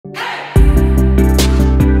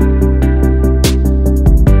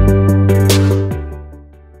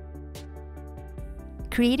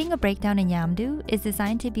Creating a breakdown in Yamdu is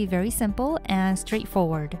designed to be very simple and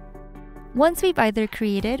straightforward. Once we've either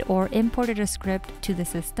created or imported a script to the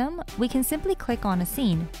system, we can simply click on a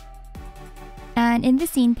scene. And in the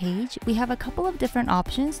scene page, we have a couple of different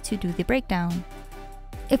options to do the breakdown.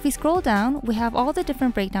 If we scroll down, we have all the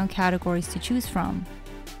different breakdown categories to choose from.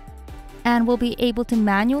 And we'll be able to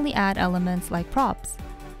manually add elements like props.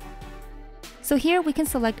 So here we can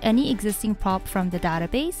select any existing prop from the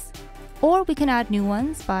database, or we can add new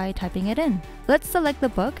ones by typing it in. Let's select the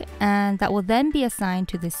book, and that will then be assigned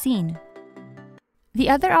to the scene. The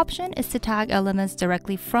other option is to tag elements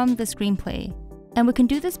directly from the screenplay, and we can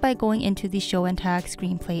do this by going into the Show and Tag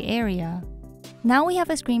Screenplay area. Now we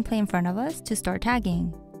have a screenplay in front of us to start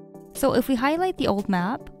tagging. So if we highlight the old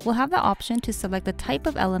map, we'll have the option to select the type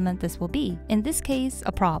of element this will be, in this case,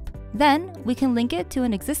 a prop. Then we can link it to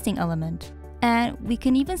an existing element. And we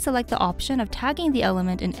can even select the option of tagging the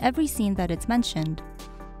element in every scene that it's mentioned.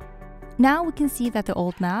 Now we can see that the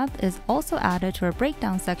old map is also added to our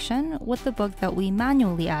breakdown section with the book that we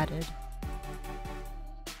manually added.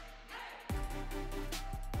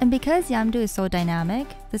 And because Yamdu is so dynamic,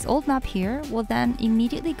 this old map here will then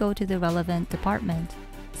immediately go to the relevant department.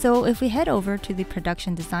 So if we head over to the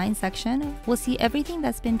production design section, we'll see everything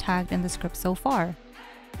that's been tagged in the script so far.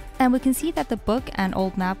 And we can see that the book and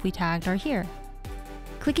old map we tagged are here.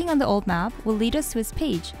 Clicking on the old map will lead us to this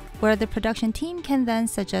page, where the production team can then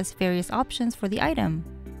suggest various options for the item.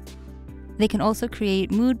 They can also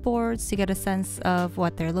create mood boards to get a sense of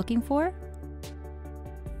what they're looking for.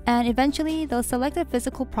 And eventually, they'll select a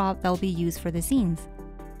physical prop that will be used for the scenes.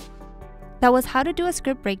 That was how to do a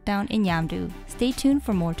script breakdown in Yamdu. Stay tuned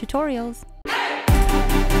for more tutorials.